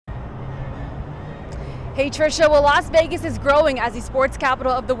Hey Trisha, well Las Vegas is growing as the sports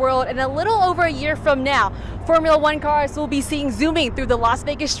capital of the world, and a little over a year from now, Formula One cars will be seen zooming through the Las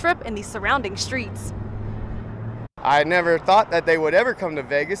Vegas Strip and the surrounding streets. I never thought that they would ever come to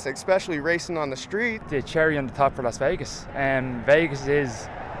Vegas, especially racing on the street. The cherry on the top for Las Vegas. Vegas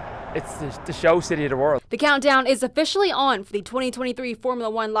it's the show city of the world. The countdown is officially on for the 2023 Formula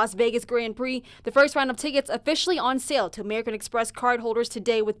One Las Vegas Grand Prix. The first round of tickets officially on sale to American Express card holders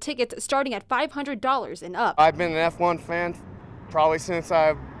today, with tickets starting at $500 and up. I've been an F1 fan probably since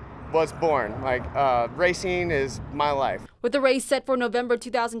I was born. Racing is my life. With the race set for November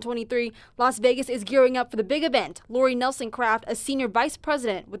 2023, Las Vegas is gearing up for the big event. Lori Nelson-Kraft, a senior vice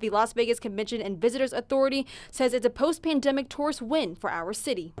president with the Las Vegas Convention and Visitors Authority, says it's a post-pandemic tourist win for our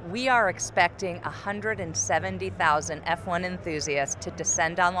city. We are expecting 170,000 F1 enthusiasts to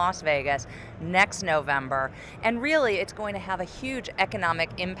descend on Las Vegas next November. And really, it's going to have a huge economic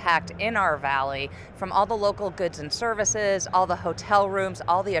impact in our valley, from all the local goods and services, all the hotel rooms,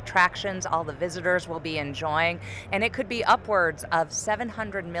 all the attractions, all the visitors will be enjoying. And it could be upwards of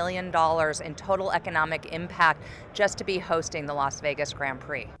 $700 million in total economic impact just to be hosting the Las Vegas Grand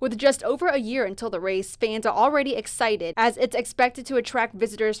Prix. With just over a year until the race, fans are already excited as it's expected to attract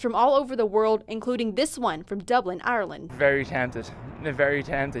visitors from all over the world, including this one from Dublin, Ireland. Very tempted,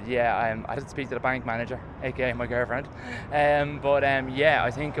 yeah. I had to speak to the bank manager, aka my girlfriend. Yeah,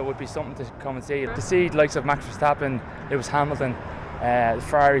 I think it would be something to come and see. To see the likes of Max Verstappen, Lewis Hamilton, the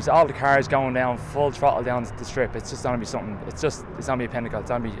Ferraris, all the cars going down full throttle down the strip. It's just going to be something. It's going to be a pinnacle. It's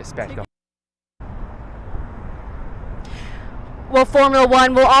going to be a spectacle. Well, Formula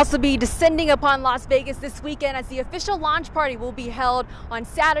One will also be descending upon Las Vegas this weekend, as the official launch party will be held on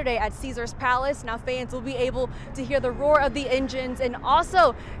Saturday at Caesars Palace. Now fans will be able to hear the roar of the engines and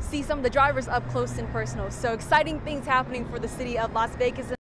also see some of the drivers up close and personal. So exciting things happening for the city of Las Vegas.